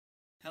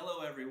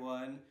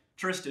everyone.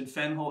 Tristan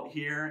Fenholt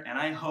here, and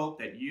I hope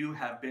that you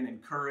have been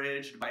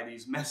encouraged by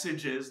these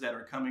messages that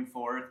are coming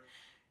forth.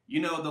 You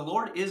know, the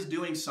Lord is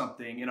doing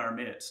something in our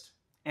midst,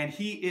 and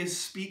He is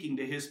speaking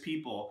to His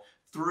people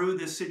through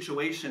this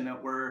situation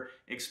that we're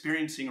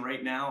experiencing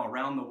right now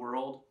around the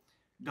world.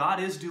 God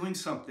is doing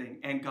something,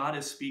 and God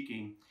is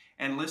speaking.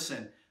 And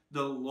listen,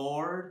 the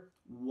Lord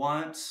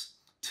wants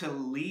to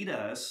lead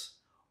us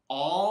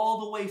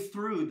all the way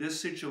through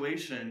this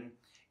situation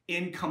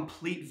in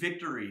complete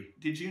victory.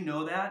 Did you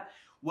know that?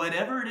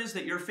 Whatever it is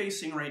that you're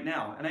facing right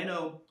now, and I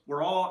know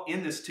we're all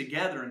in this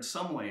together in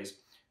some ways,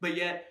 but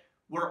yet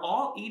we're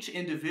all each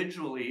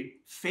individually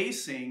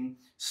facing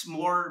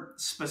more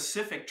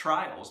specific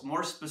trials,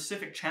 more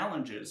specific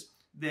challenges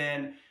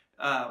than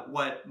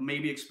what may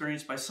be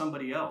experienced by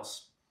somebody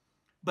else.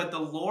 But the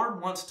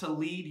Lord wants to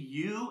lead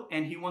you,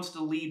 and He wants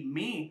to lead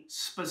me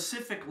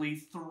specifically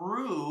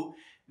through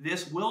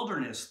this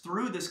wilderness,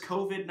 through this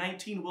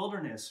COVID-19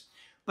 wilderness.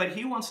 But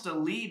He wants to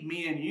lead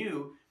me and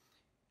you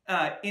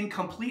in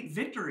complete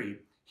victory.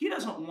 He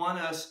doesn't want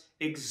us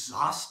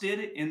exhausted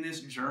in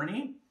this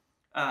journey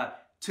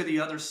to the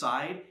other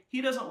side.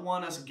 He doesn't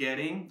want us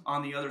getting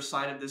on the other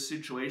side of this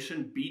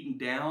situation beaten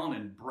down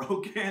and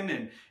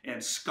broken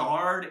and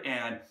scarred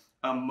and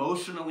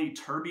emotionally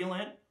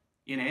turbulent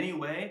in any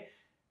way.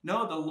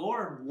 No, the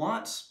Lord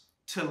wants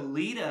to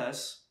lead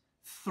us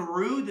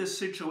through this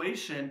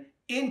situation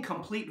in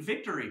complete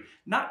victory.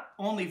 Not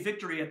only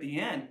victory at the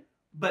end,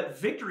 but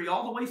victory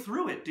all the way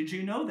through it. Did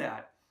you know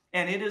that?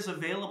 And it is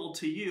available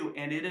to you,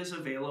 and it is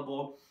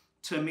available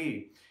to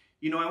me.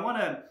 You know, I want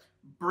to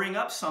bring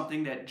up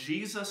something that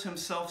Jesus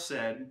Himself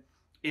said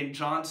in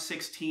John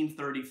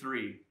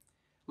 16:33.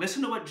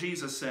 Listen to what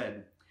Jesus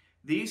said.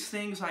 "These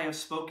things I have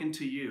spoken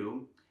to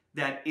you,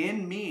 that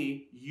in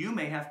me you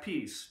may have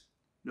peace."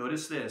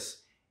 Notice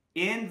this.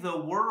 "In the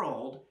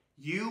world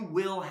you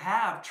will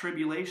have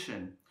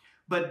tribulation,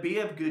 but be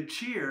of good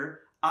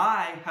cheer.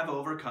 I have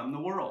overcome the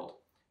world."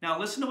 Now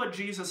listen to what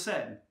Jesus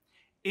said.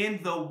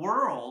 In the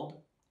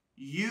world,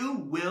 you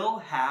will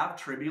have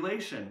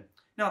tribulation.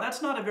 Now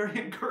that's not a very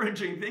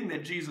encouraging thing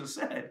that Jesus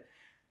said,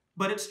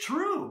 but it's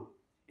true.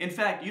 In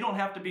fact, you don't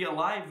have to be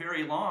alive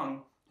very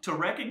long to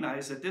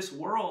recognize that this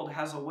world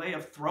has a way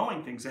of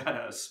throwing things at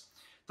us,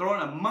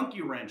 throwing a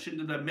monkey wrench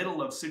into the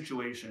middle of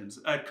situations,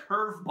 a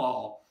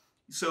curveball,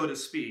 so to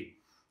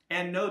speak.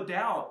 And no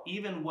doubt,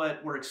 even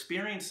what we're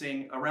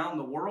experiencing around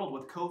the world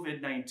with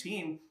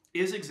COVID-19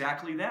 is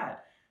exactly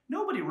that.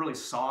 Nobody really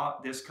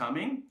saw this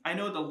coming. I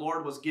know the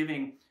Lord was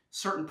giving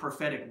certain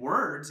prophetic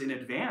words in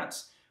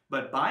advance,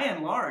 but by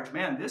and large,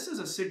 man, this is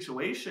a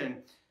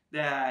situation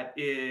that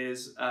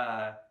is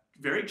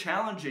very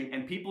challenging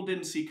and people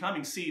didn't see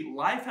coming. See,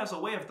 life has a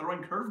way of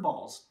throwing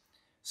curveballs.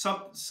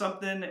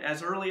 Something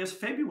as early as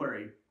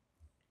February,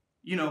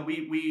 you know,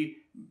 we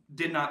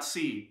did not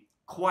see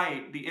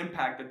quite the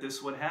impact that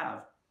this would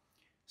have.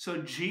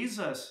 So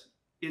Jesus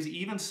is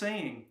even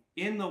saying,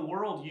 in the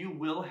world, you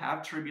will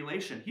have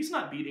tribulation. He's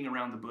not beating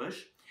around the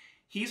bush.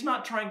 He's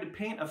not trying to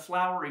paint a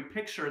flowery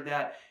picture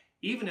that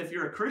even if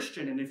you're a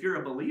Christian and if you're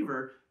a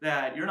believer,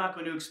 that you're not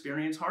going to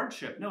experience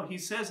hardship. No, He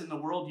says in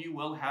the world, you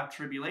will have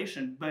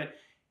tribulation. But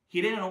He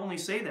didn't only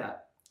say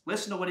that.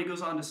 Listen to what He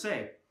goes on to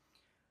say.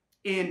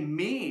 In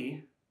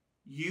me,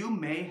 you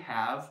may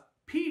have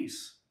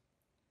peace.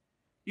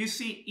 You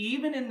see,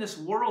 even in this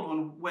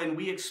world, when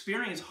we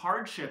experience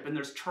hardship and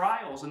there's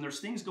trials and there's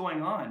things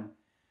going on,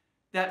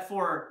 that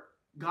for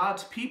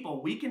God's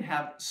people, we can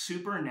have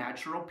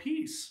supernatural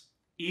peace,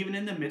 even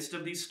in the midst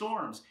of these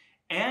storms.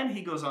 And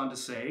He goes on to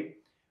say,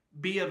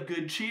 be of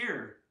good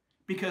cheer,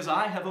 because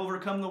I have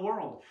overcome the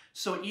world.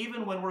 So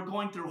even when we're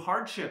going through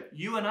hardship,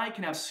 you and I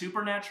can have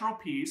supernatural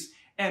peace,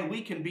 and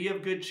we can be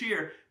of good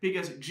cheer,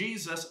 because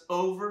Jesus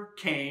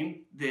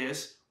overcame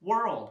this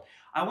world.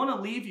 I want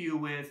to leave you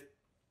with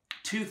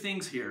two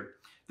things here.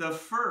 The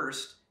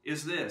first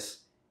is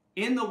this.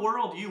 In the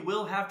world, you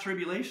will have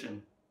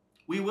tribulation.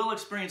 We will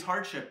experience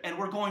hardship, and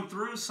we're going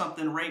through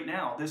something right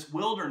now, this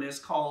wilderness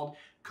called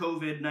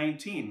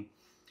COVID-19.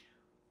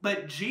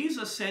 But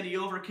Jesus said He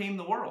overcame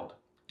the world.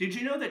 Did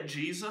you know that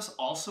Jesus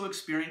also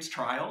experienced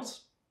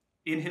trials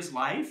in His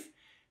life?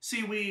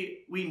 See,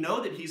 we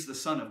know that He's the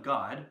Son of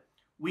God.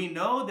 We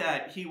know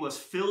that He was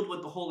filled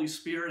with the Holy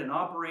Spirit and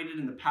operated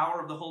in the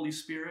power of the Holy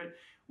Spirit.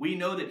 We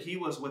know that He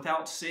was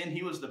without sin.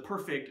 He was the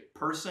perfect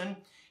person.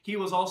 He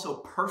was also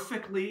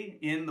perfectly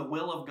in the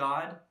will of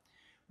God.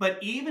 But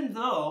even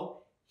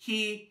though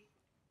He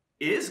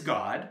is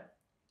God,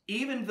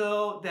 even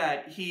though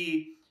that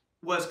He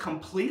was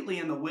completely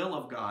in the will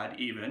of God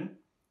even,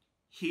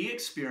 He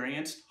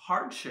experienced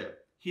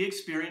hardship. He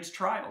experienced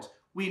trials.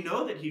 We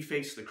know that He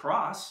faced the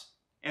cross,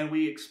 and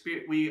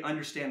we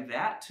understand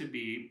that to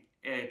be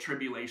a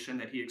tribulation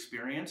that He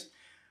experienced.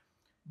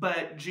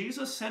 But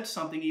Jesus said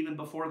something even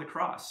before the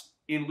cross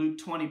in Luke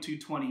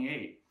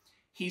 22:28.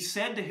 He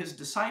said to His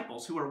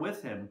disciples who were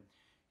with Him,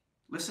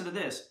 listen to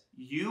this,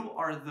 you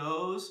are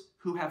those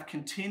who have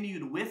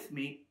continued with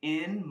me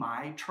in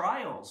my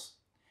trials.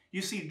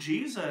 You see,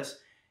 Jesus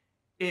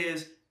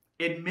is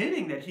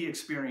admitting that He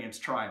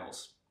experienced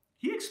trials.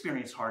 he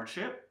experienced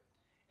hardship.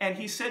 And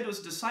he said to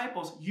his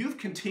disciples, you've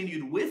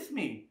continued with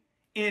me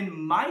in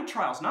my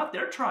trials, not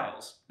their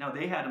trials. Now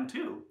they had them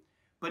too.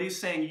 But he's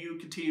saying you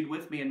continued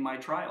with me in my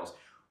trials.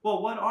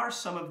 Well, what are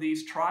some of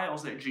these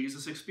trials that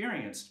Jesus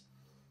experienced?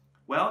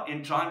 Well,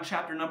 in John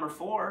chapter number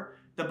 4,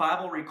 the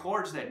Bible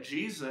records that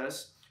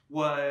Jesus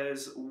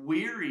was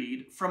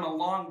wearied from a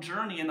long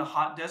journey in the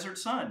hot desert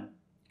sun.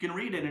 You can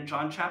read it in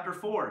John chapter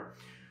 4.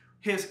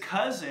 His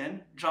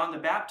cousin, John the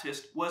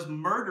Baptist, was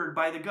murdered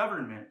by the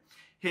government.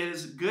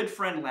 His good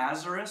friend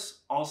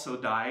Lazarus also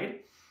died.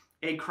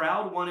 A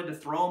crowd wanted to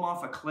throw him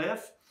off a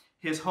cliff.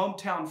 His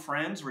hometown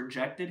friends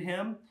rejected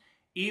him.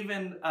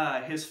 Even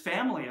his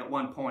family at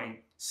one point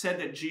said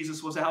that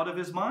Jesus was out of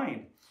his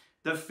mind.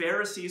 The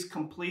Pharisees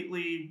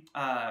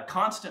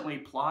constantly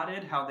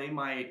plotted how they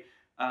might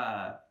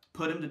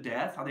put him to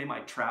death, how they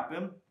might trap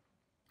him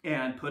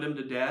and put him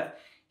to death.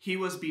 He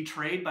was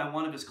betrayed by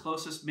one of his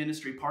closest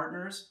ministry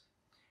partners.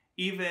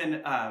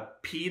 Even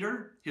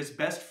Peter, his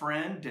best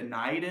friend,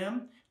 denied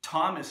him.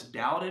 Thomas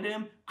doubted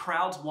him.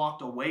 Crowds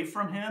walked away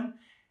from him.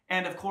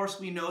 And of course,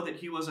 we know that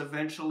he was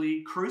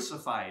eventually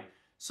crucified.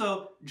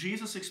 So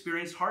Jesus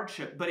experienced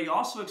hardship, but he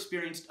also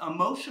experienced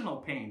emotional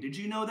pain. Did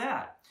you know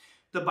that?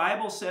 The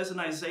Bible says in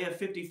Isaiah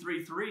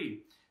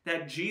 53:3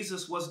 that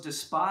Jesus was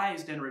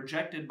despised and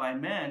rejected by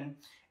men,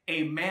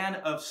 a man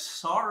of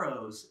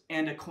sorrows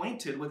and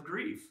acquainted with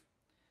grief.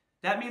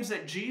 That means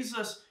that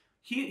Jesus,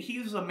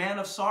 he's a man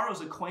of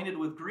sorrows, acquainted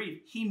with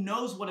grief. He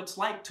knows what it's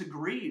like to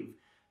grieve,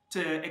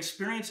 to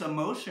experience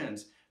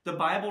emotions. The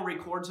Bible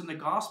records in the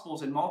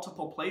Gospels in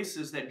multiple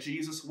places that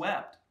Jesus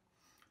wept.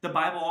 The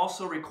Bible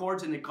also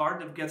records in the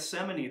Garden of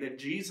Gethsemane that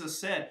Jesus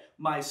said,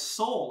 my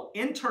soul,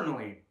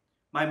 internally,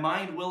 my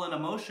mind, will, and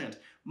emotions,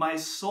 my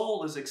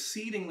soul is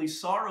exceedingly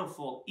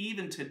sorrowful,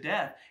 even to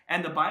death.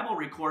 And the Bible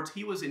records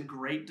he was in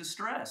great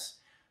distress.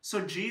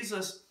 So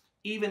Jesus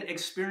even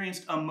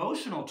experienced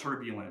emotional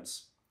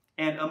turbulence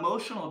and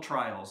emotional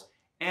trials,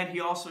 and he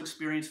also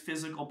experienced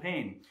physical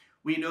pain.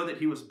 We know that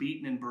he was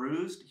beaten and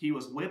bruised. He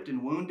was whipped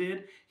and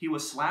wounded. He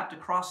was slapped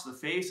across the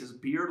face. His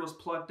beard was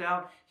plucked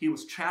out. He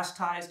was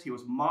chastised. He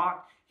was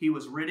mocked. He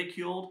was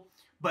ridiculed.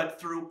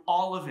 But through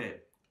all of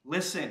it,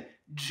 listen,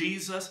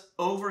 Jesus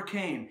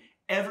overcame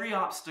every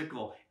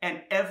obstacle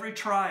and every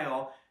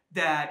trial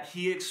that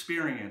he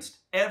experienced,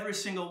 every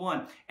single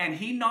one. And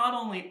he not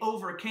only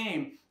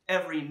overcame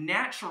every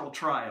natural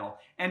trial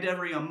and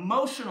every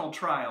emotional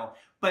trial,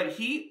 but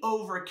he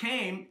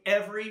overcame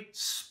every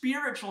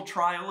spiritual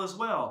trial as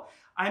well.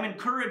 I'm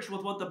encouraged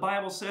with what the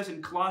Bible says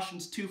in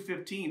Colossians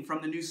 2:15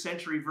 from the New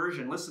Century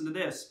Version. Listen to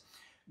this.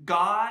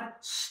 God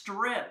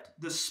stripped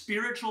the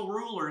spiritual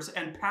rulers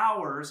and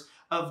powers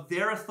of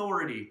their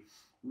authority.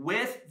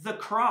 With the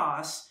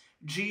cross,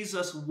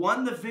 Jesus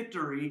won the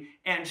victory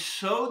and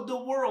showed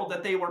the world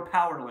that they were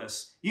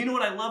powerless. You know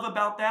what I love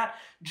about that?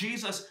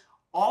 Jesus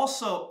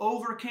also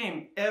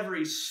overcame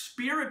every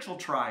spiritual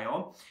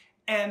trial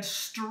and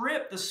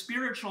stripped the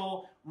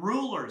spiritual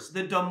rulers,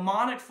 the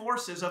demonic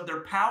forces of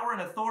their power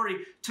and authority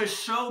to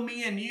show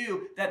me and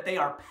you that they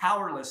are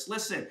powerless.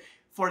 Listen,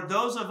 for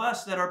those of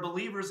us that are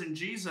believers in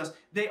Jesus,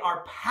 they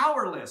are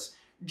powerless.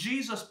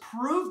 Jesus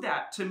proved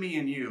that to me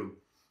and you.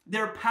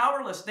 They're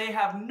powerless. They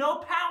have no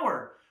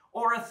power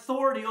or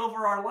authority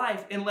over our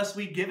life unless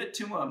we give it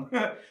to them.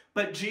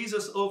 But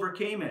Jesus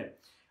overcame it.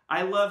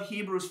 I love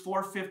Hebrews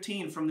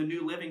 4:15 from the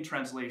New Living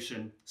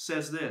Translation.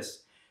 Says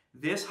this,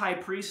 this high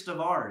priest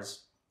of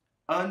ours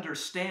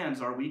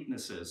understands our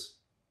weaknesses.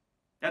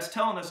 That's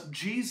telling us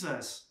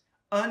Jesus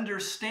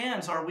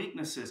understands our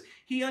weaknesses.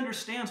 He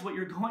understands what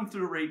you're going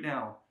through right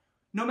now.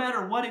 No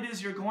matter what it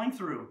is you're going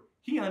through,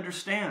 he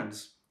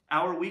understands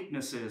our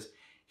weaknesses.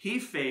 He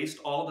faced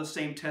all the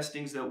same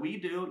testings that we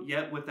do,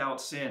 yet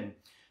without sin.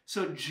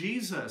 So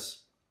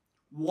Jesus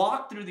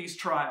walked through these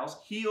trials.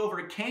 He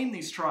overcame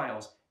these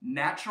trials,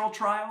 natural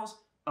trials,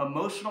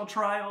 emotional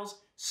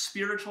trials,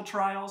 spiritual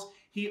trials.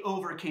 He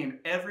overcame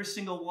every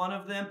single one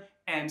of them.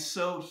 And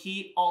so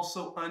he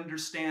also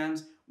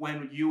understands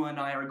when you and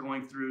I are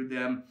going through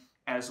them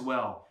as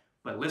well.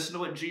 But listen to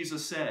what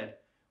Jesus said.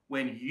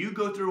 When you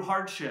go through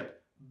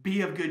hardship,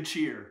 be of good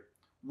cheer.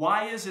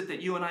 Why is it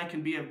that you and I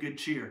can be of good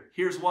cheer?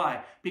 Here's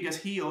why. Because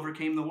he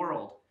overcame the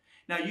world.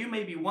 Now you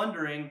may be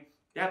wondering,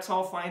 that's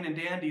all fine and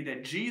dandy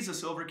that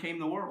Jesus overcame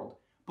the world.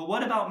 But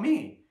what about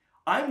me?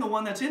 I'm the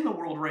one that's in the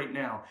world right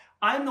now.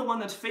 I'm the one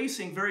that's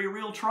facing very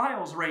real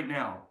trials right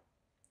now.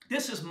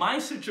 This is my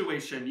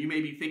situation, you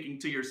may be thinking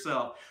to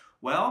yourself.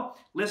 Well,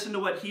 listen to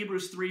what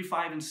Hebrews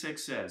 3:5-6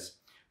 says.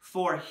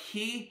 For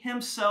he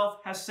himself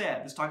has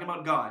said, this is talking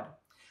about God,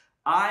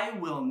 I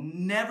will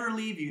never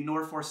leave you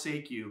nor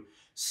forsake you.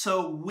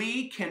 So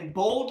we can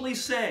boldly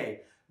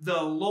say,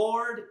 the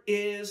Lord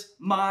is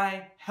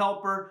my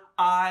helper.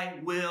 I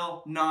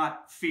will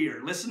not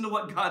fear. Listen to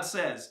what God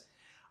says.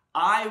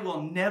 I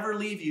will never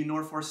leave you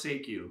nor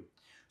forsake you.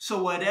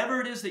 So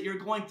whatever it is that you're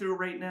going through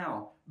right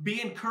now,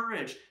 be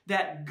encouraged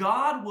that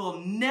God will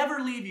never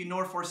leave you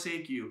nor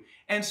forsake you.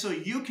 And so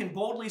you can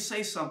boldly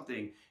say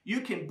something.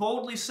 You can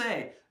boldly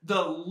say,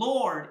 the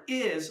Lord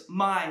is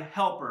my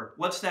helper.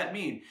 What's that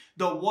mean?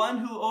 The one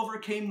who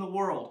overcame the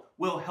world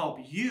will help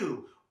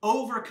you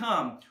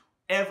overcome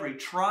every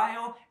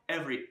trial,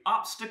 every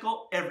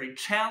obstacle, every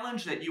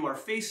challenge that you are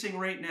facing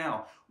right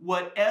now.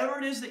 Whatever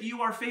it is that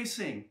you are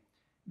facing,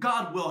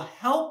 God will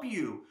help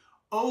you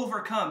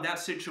overcome that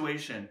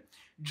situation.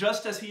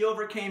 Just as he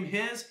overcame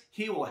his,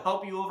 he will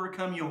help you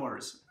overcome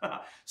yours.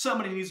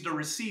 Somebody needs to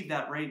receive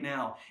that right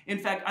now. In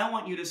fact, I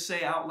want you to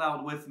say out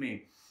loud with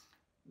me,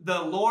 the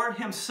Lord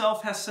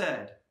himself has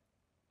said,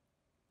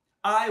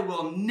 I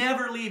will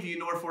never leave you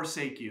nor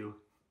forsake you.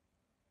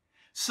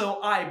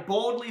 So I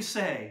boldly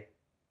say,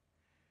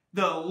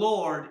 the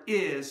Lord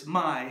is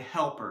my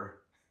helper.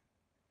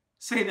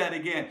 Say that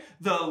again.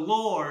 The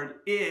Lord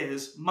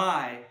is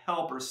my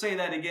helper. Say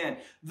that again.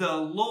 The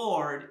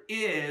Lord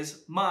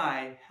is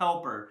my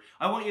helper.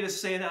 I want you to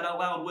say that out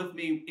loud with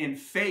me in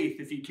faith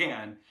if you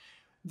can.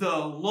 The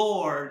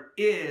Lord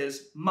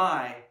is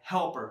my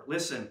helper.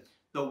 Listen,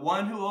 the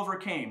one who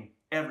overcame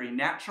every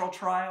natural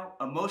trial,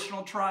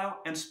 emotional trial,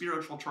 and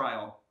spiritual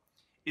trial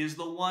is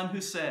the one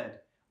who said,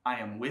 I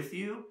am with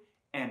you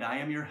and I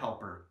am your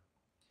helper.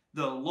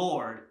 The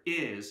Lord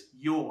is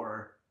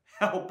your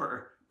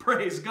helper.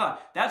 Praise God.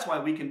 That's why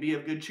we can be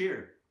of good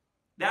cheer.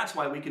 That's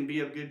why we can be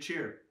of good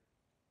cheer.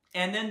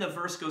 And then the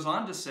verse goes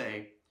on to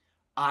say,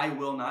 I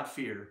will not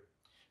fear.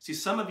 See,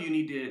 some of you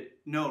need to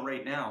know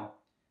right now,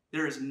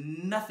 there is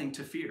nothing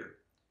to fear.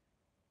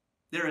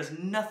 There is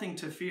nothing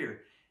to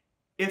fear.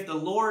 If the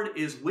Lord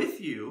is with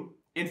you,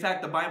 in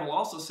fact, the Bible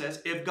also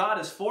says, if God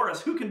is for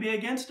us, who can be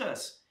against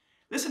us?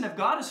 Listen, if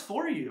God is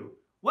for you,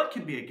 what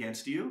can be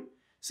against you?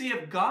 See,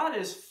 if God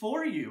is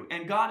for you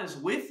and God is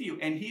with you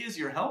and he is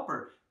your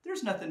helper,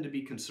 there's nothing to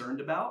be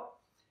concerned about.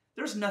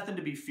 There's nothing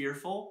to be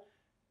fearful.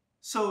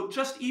 So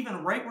just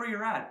even right where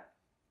you're at,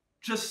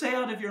 just say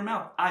out of your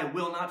mouth, I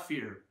will not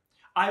fear.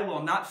 I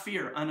will not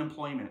fear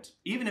unemployment.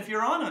 Even if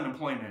you're on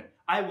unemployment,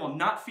 I will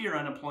not fear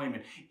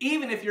unemployment.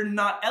 Even if you're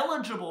not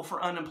eligible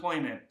for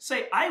unemployment,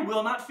 say, I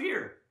will not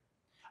fear.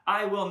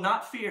 I will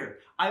not fear.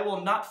 I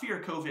will not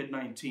fear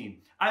COVID-19.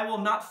 I will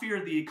not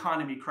fear the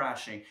economy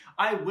crashing.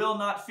 I will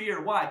not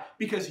fear. Why?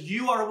 Because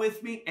you are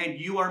with me and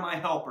you are my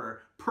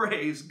helper.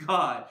 Praise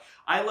God.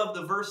 I love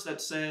the verse that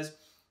says,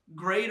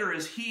 greater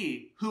is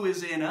he who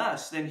is in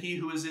us than he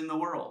who is in the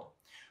world.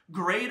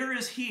 Greater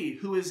is he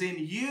who is in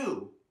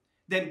you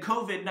than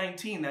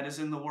COVID-19 that is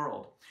in the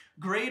world.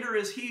 Greater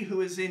is he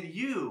who is in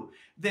you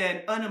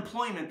than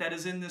unemployment that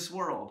is in this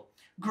world.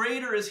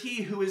 Greater is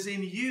he who is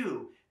in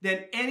you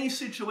than any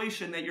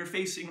situation that you're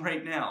facing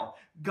right now.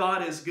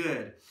 God is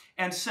good.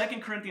 And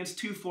 2 Corinthians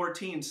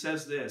 2:14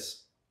 says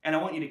this, and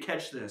I want you to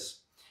catch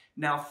this.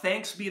 Now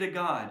thanks be to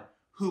God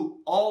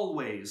who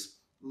always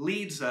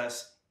leads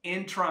us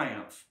in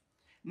triumph.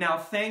 Now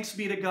thanks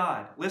be to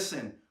God,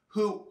 listen,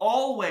 who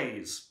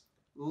always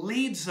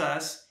leads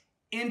us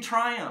in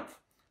triumph.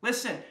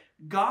 Listen,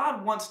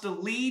 God wants to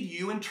lead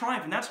you in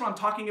triumph, and that's what I'm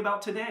talking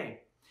about today,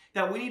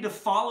 that we need to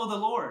follow the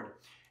Lord.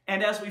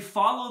 And as we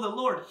follow the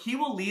Lord, he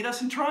will lead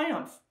us in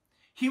triumph.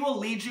 He will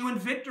lead you in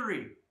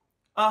victory,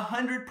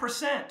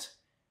 100%,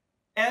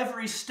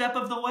 every step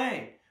of the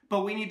way.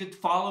 But we need to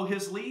follow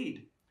his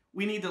lead.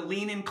 We need to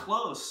lean in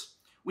close.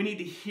 We need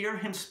to hear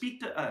him speak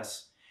to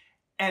us.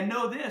 And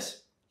know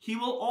this, he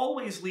will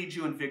always lead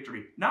you in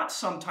victory, not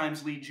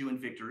sometimes lead you in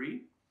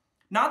victory.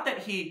 Not that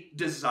he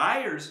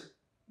desires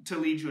to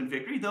lead you in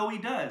victory, though he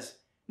does.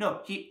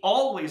 No, he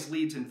always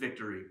leads in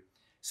victory.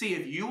 See,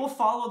 if you will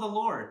follow the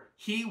Lord,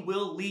 he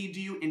will lead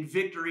you in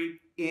victory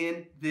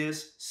in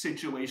this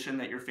situation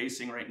that you're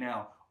facing right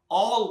now.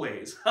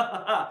 Always.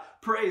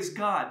 Praise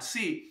God.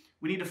 See,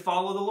 we need to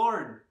follow the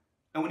Lord,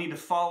 and we need to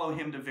follow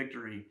him to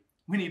victory.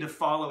 We need to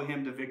follow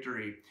him to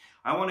victory.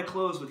 I want to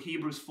close with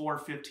Hebrews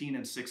 4:15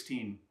 and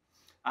 16.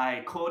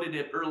 I quoted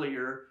it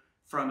earlier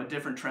from a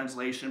different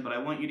translation, but I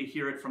want you to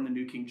hear it from the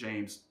New King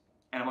James.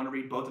 And I want to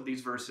read both of these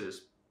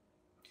verses.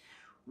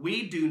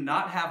 We do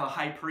not have a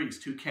high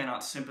priest who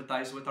cannot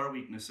sympathize with our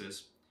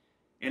weaknesses.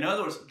 In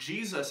other words,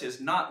 Jesus is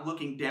not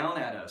looking down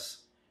at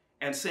us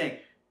and saying,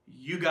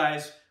 you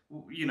guys,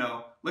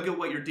 look at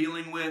what you're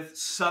dealing with,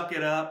 suck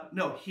it up.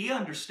 No, he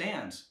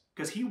understands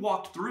because he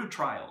walked through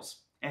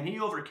trials and he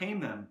overcame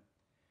them.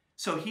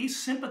 So he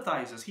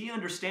sympathizes. He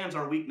understands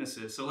our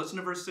weaknesses. So listen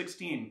to verse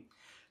 16.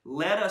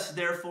 Let us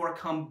therefore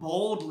come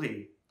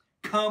boldly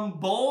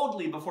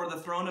before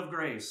the throne of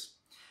grace,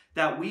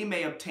 that we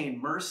may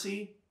obtain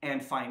mercy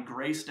and find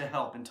grace to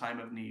help in time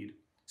of need.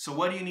 So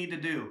what do you need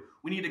to do?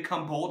 We need to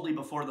come boldly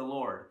before the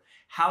Lord.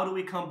 How do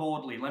we come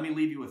boldly? Let me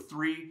leave you with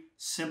 3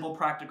 simple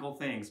practical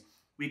things.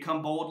 We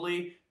come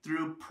boldly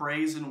through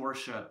praise and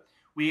worship.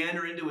 We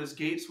enter into his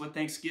gates with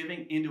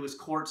thanksgiving, into his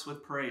courts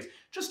with praise.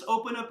 Just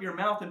open up your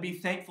mouth and be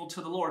thankful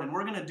to the Lord. And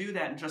we're going to do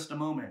that in just a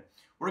moment.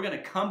 We're going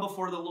to come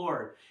before the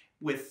Lord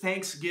with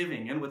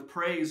thanksgiving and with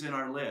praise in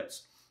our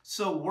lips.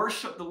 So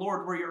worship the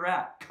Lord where you're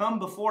at. Come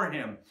before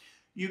him.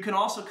 You can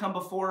also come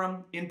before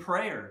him in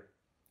prayer.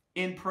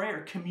 In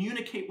prayer,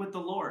 communicate with the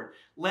Lord.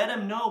 Let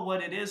him know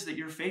what it is that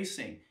you're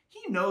facing.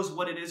 He knows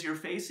what it is you're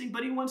facing,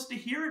 but he wants to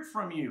hear it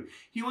from you.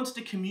 He wants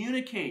to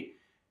communicate.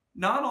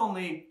 Not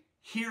only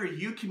hear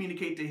you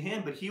communicate to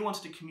him, but he wants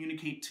to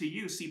communicate to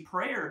you. See,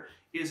 prayer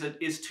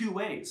is two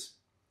ways.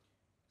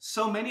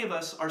 So many of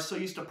us are so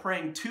used to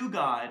praying to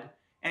God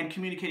and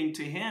communicating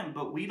to him,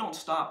 but we don't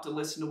stop to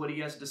listen to what he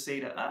has to say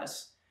to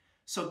us.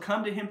 So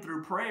come to him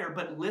through prayer,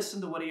 but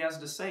listen to what he has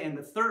to say. And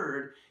the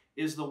third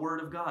is the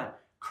Word of God.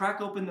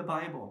 Crack open the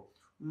Bible.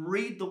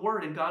 Read the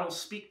Word, and God will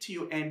speak to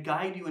you and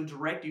guide you and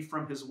direct you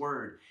from his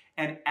Word.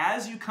 And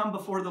as you come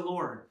before the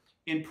Lord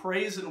in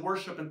praise and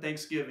worship and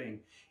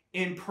thanksgiving,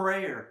 in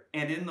prayer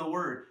and in the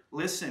Word,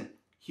 listen,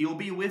 he'll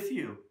be with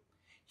you.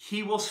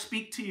 He will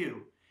speak to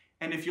you.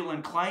 And if you'll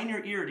incline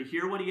your ear to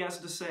hear what he has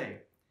to say,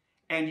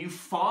 and you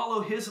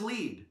follow his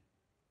lead,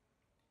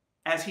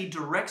 as he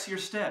directs your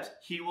steps,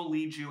 he will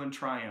lead you in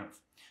triumph.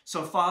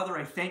 So, Father,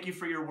 I thank you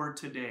for your word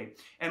today.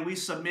 And we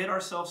submit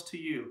ourselves to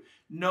you,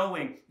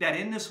 knowing that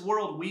in this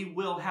world we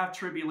will have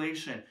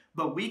tribulation,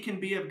 but we can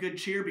be of good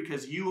cheer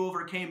because you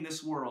overcame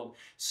this world.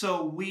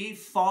 So we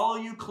follow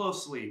you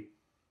closely,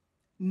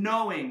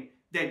 knowing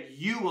that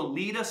you will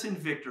lead us in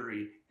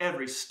victory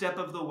every step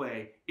of the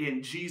way.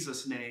 In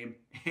Jesus' name,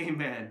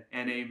 amen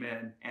and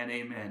amen and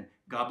amen.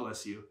 God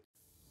bless you.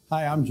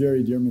 Hi, I'm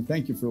Jerry Dearman.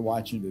 Thank you for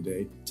watching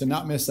today. To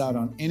not miss out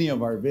on any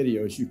of our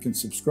videos, you can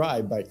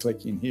subscribe by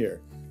clicking here.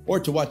 Or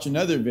to watch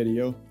another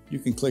video, you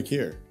can click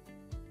here.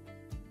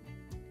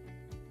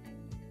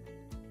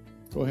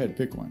 Go ahead,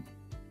 pick one.